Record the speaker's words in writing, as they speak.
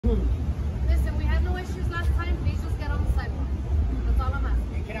sidewalk. That's all I'm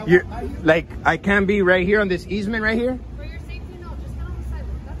asking. You're like, I can't be right here on this easement right here? For your safety, no. Just get on the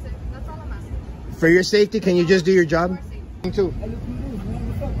sidewalk. That's it. That's all I'm asking. For your safety, can you just do your job? Too.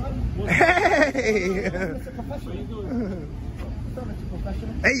 Hey!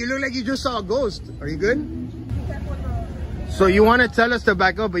 Hey, you look like you just saw a ghost. Are you good? So you want to tell us to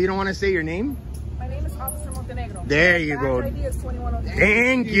back up, but you don't want to say your name? My name is Officer Montenegro. There you go.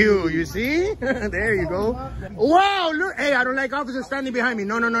 Thank you. You see? There you go. Wow, look. Hey, I don't like officers standing behind me.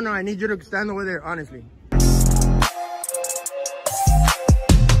 No. I need you to stand over there, honestly.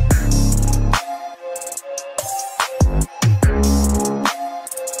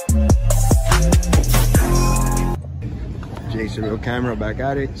 Jay's real camera back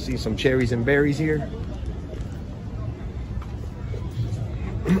at it. See some cherries and berries here.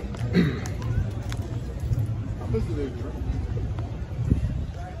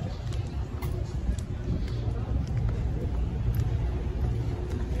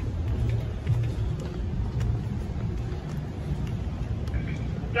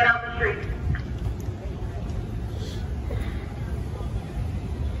 Get out the street.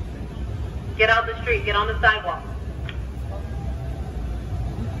 Get out the street. Get on the sidewalk.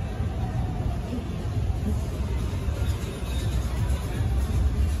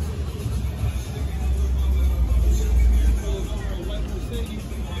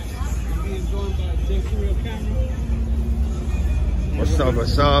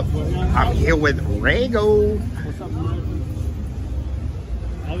 What's up? I'm here with Rego. What's up, America?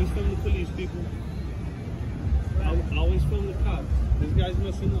 Always film the police, people. Always film the cops. This guy's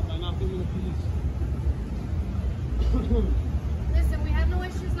messing up by not filming the police. Listen, we had no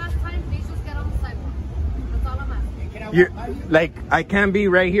issues last time. Please just get on the sidewalk. That's all I'm asking. You're like, I can't be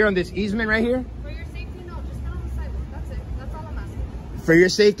right here on this easement right here? For your safety, no. Just get on the sidewalk. That's it. That's all I'm asking. For your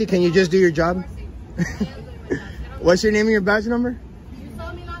safety, can you just do your job? What's your name and your badge number? You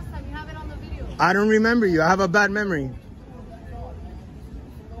saw me last time. You have it on the video. I don't remember you. I have a bad memory.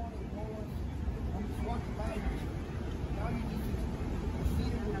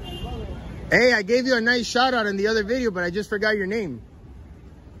 Hey, I gave you a nice shout out in the other video, but I just forgot your name.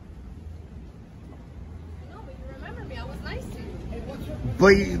 No, but you remember me. I was nice to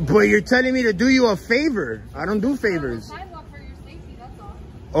you. But you're telling me to do you a favor. I don't do favors. Sidewalk for your safety. That's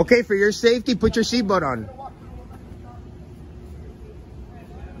all. Okay, for your safety, put your seatbelt on.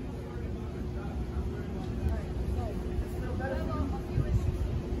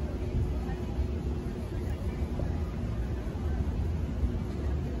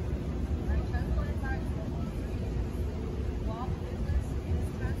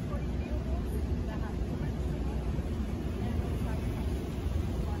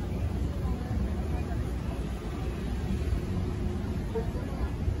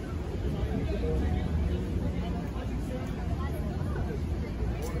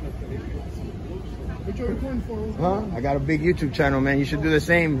 Huh? I got a big YouTube channel, man. You should do the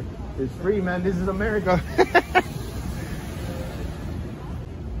same. It's free, man. This is America.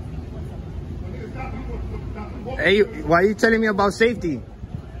 Hey, why are you telling me about safety?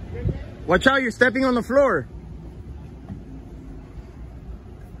 Watch out, you're stepping on the floor.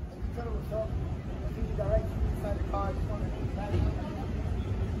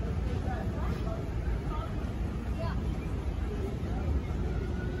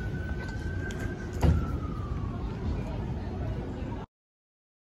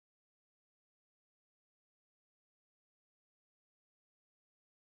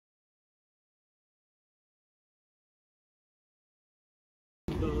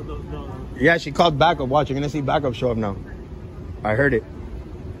 Yeah, she called backup. Watch, you're gonna see backup show up now. I heard it.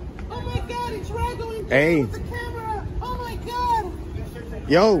 Oh my God, it's Rego. Hey. With the camera. Oh my God.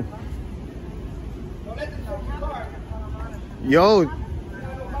 Yo. Yo.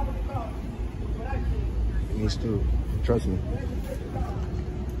 He needs to trust me.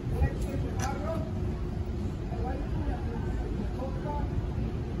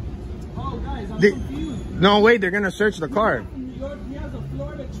 Oh, guys, I'm confused. No, wait, they're gonna search the car. He has a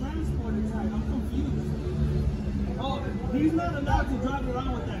Florida transporter tag. I'm confused. Oh, he's not allowed to drive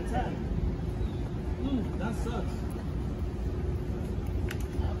around with that tag. That sucks.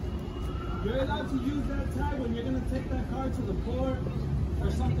 You're allowed to use that tag when you're gonna take that car to the port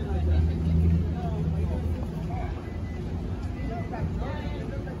or something like that.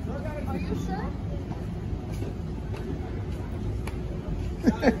 Are you sure?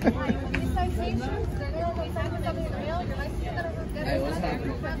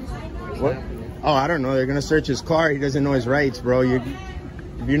 What? Oh, I don't know. They're gonna search his car. He doesn't know his rights, bro. If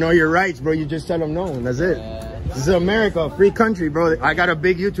you know your rights, bro, you just tell him no, and that's it. This is America, a free country, bro. I got a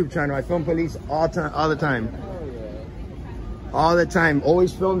big YouTube channel. I film police all the time. All the time.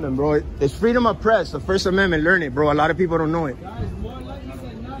 Always film them, bro. It's freedom of press, the First Amendment. Learn it, bro. A lot of people don't know it. Guys, more likely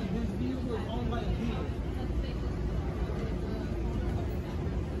than not, this vehicle is owned by a dealer.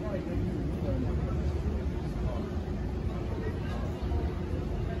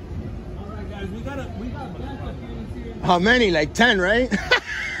 Alright guys, we got backup units here. How many? Like 10, right?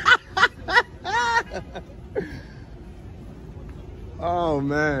 Oh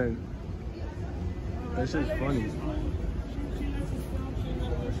man. This is funny.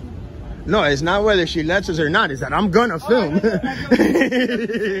 No, it's not whether she lets us or not. It's that I'm gonna film.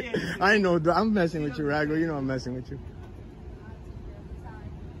 I know. I'm messing with you, Rago. You know I'm messing with you.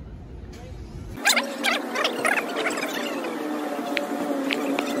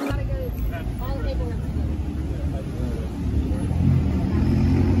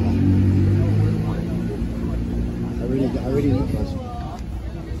 I already know this.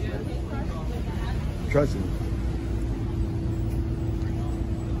 Trust me.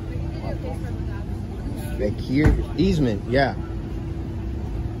 Like here, easement, yeah.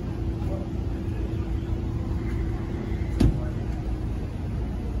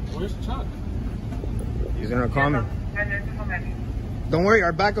 Where's Chuck? He's gonna call me. Don't worry,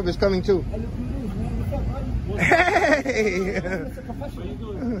 our backup is coming too. Hey!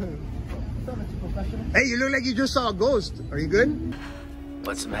 Hey, you look like you just saw a ghost. Are you good?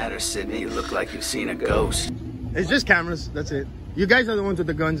 What's the matter, Sydney? You look like you've seen a ghost. It's just cameras, that's it. You guys are the ones with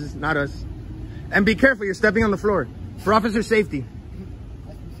the guns, it's not us. And be careful, you're stepping on the floor. For officer safety.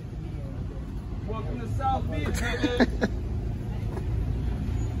 Welcome to South Beach, baby.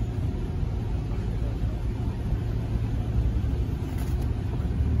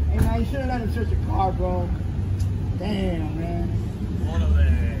 Hey man, you should have let him search your car, bro. Damn, man.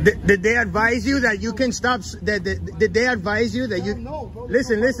 Did they advise you that you can stop? Did they advise you that you? No, bro.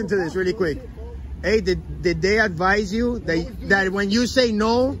 Listen to this really quick. Hey, did they advise you that when you say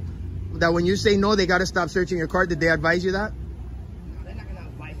no, they gotta stop searching your car? Did they advise you that? They're not gonna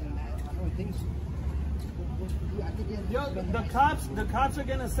advise him that. I don't think so. Yo, the cops are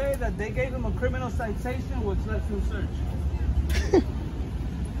gonna say that they gave him a criminal citation, which lets him search.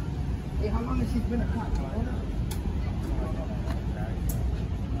 Hey, how long has he been a cop, bro?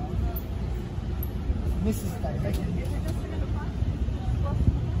 Mrs. Director.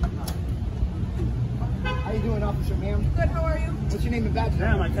 How you doing, officer, ma'am? Good, how are you? What's your name and badge?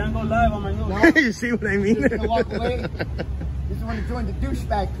 Damn, I can't go live on my news. You see what I mean? You're gonna walk away? You just want to join the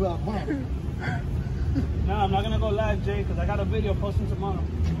douchebag club, huh? No, I'm not gonna go live, Jay, because I got a video posting tomorrow.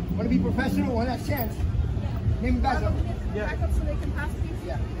 Want to be professional? One last chance. Name and badge number. Yeah. Back up so they can pass, please.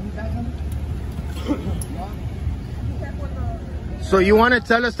 Yeah. Name and badge number. So you want to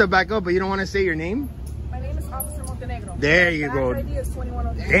tell us to back up, but you don't want to say your name? My name is Officer Montenegro. There you go. ID is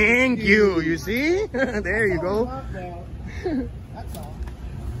 2103. Thank you. You see? There you go. That's all.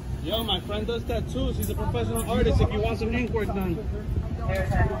 Yo, my friend does tattoos. He's a professional artist if you want some ink work done.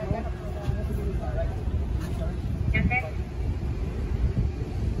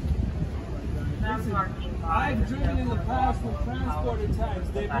 I've driven in the past with transporter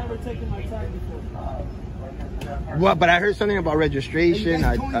tags. They've never taken my tag before. Well, but I heard something about registration.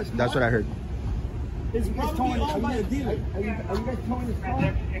 That's what I heard. It's probably owned by a dealer. Are you guys towing this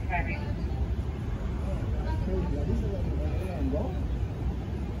car?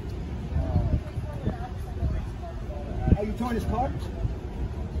 Are you towing this car?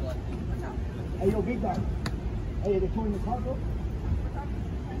 Hey, yo, big dog. Hey, they're towing the car, bro?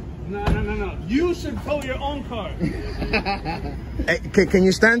 No. You should tow your own car. Hey, can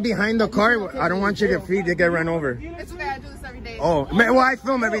you stand behind the car? I don't want you to get run over. It's okay, I do this every day. Oh, man, well, I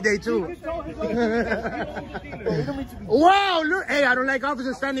film every day too. Wow, look. Hey, I don't like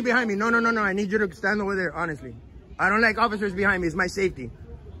officers standing behind me. No. I need you to stand over there, honestly. I don't like officers behind me. It's my safety.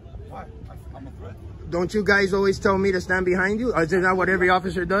 Why? I'm a threat. Don't you guys always tell me to stand behind you? Is that what every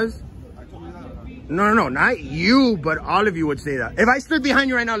officer does? I told you that. No, not you, but all of you would say that. If I stood behind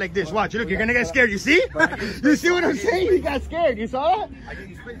you right now like this, watch, look, you're gonna get scared, you see? You see what I'm saying? You got scared, you saw that? I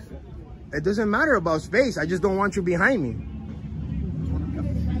gave you space. It doesn't matter about space, I just don't want you behind me.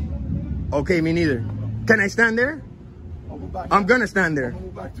 Okay, me neither. Can I stand there? I'll move back. I'm gonna stand there. I'll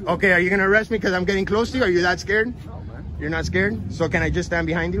move back too. Okay, are you gonna arrest me because I'm getting close to you? Are you that scared? No, man. You're not scared? So can I just stand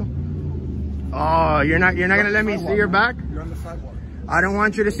behind you? Oh, you're not gonna let me see your back? You're on the sidewalk. I don't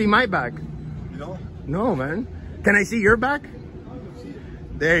want you to see my back. You know? No, man. Can I see your back?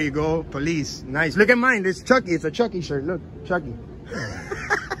 There you go, police. Nice. Look at mine. It's Chucky. It's a Chucky shirt. Look, Chucky.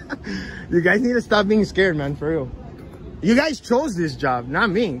 You guys need to stop being scared, man, for real. You guys chose this job, not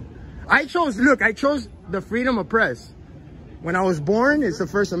me. I chose the freedom of press. When I was born, it's the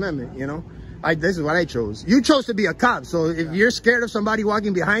First Amendment, you know? This is what I chose. You chose to be a cop, so if you're scared of somebody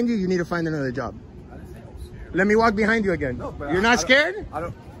walking behind you, you need to find another job. I didn't say I was scared. Let me walk behind you again. No, but You're not scared? I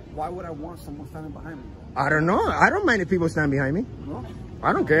don't. Why would I want someone standing behind me? I don't know. I don't mind if people stand behind me. No.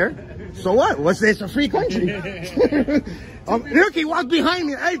 I don't care. So what? What's this? It's a free country. Look, he walked behind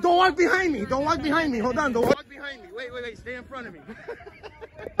me. Hey, don't walk behind me. Don't walk behind me. Hold on. Don't walk behind me. Wait. Stay in front of me.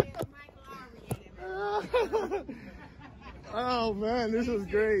 Oh, man. This was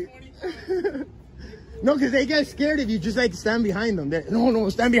great. No, because they get scared if you just like stand behind them. No,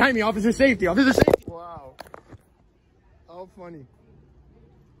 stand behind me. Officer safety. Officer safety. Wow. How funny.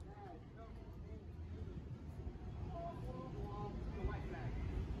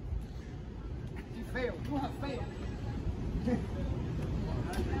 Fail. You have failed.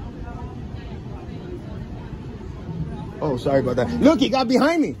 Oh, sorry about that. Look, he got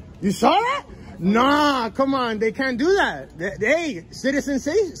behind me. You saw that? Nah, come on. They can't do that. Hey, citizen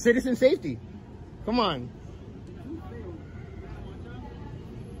safety. Come on.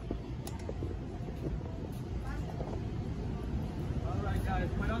 All right, guys.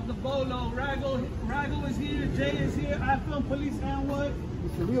 Put on the bolo. Raggle is here. Jay is here. I film police and what?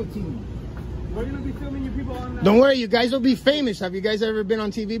 It's the real team. We're gonna be filming you people on. Don't worry, you guys will be famous. Have you guys ever been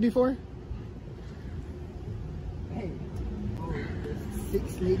on TV before? Hey. Oh,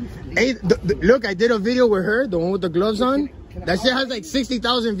 6 ladies. Hey, look, I did a video with her, the one with the gloves on. That shit has like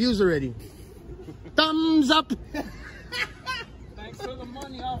 60,000 views already. Thumbs up. Thanks for the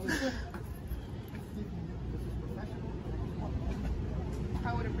money, officer.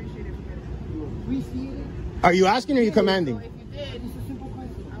 I would appreciate it if You appreciate it. Are you asking or are you commanding? you did. It's a simple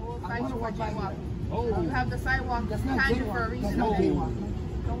question. I will fight you for jaywalking. Oh. You have the sidewalk That's not behind you for a jaywalking. That's reason. not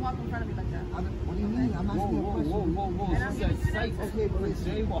jaywalking. Don't walk in front of me like that. What do you mean? I'm asking you a question. Whoa. She said psych. Okay, but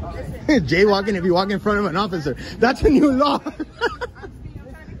listen. Jaywalking. Jaywalking if you walk in front of an officer. That's a new law. I'm trying to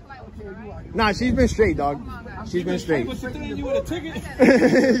be polite with you, right? Nah, she's been straight, dog. She's been straight. Hey, but she threatened you with a ticket.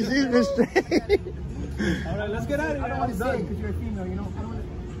 She's been straight. All right, let's get out of here. I don't want to say it because you're a female, you know? I don't want to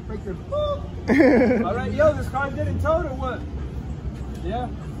break your... All right, yo, this car getting towed or what? Yeah.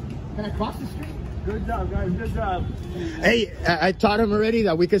 Can I cross the street? Good job, guys. Good job. Hey, I taught him already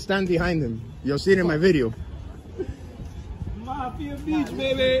that we could stand behind him. You'll see it in my video. Mafia Beach,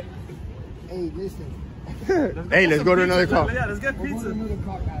 baby. Hey, listen. Hey, let's go to another call. Yeah, let's get We'll go to pizza. another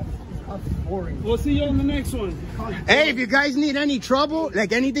car, guys. This car is boring. We'll see you on the next one. Hey, if you guys need any trouble,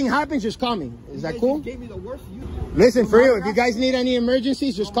 like anything happens, just call me. Is that cool? You gave me the worst. Listen, for real, if you guys need any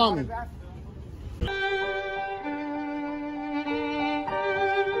emergencies, just call me. Autograph.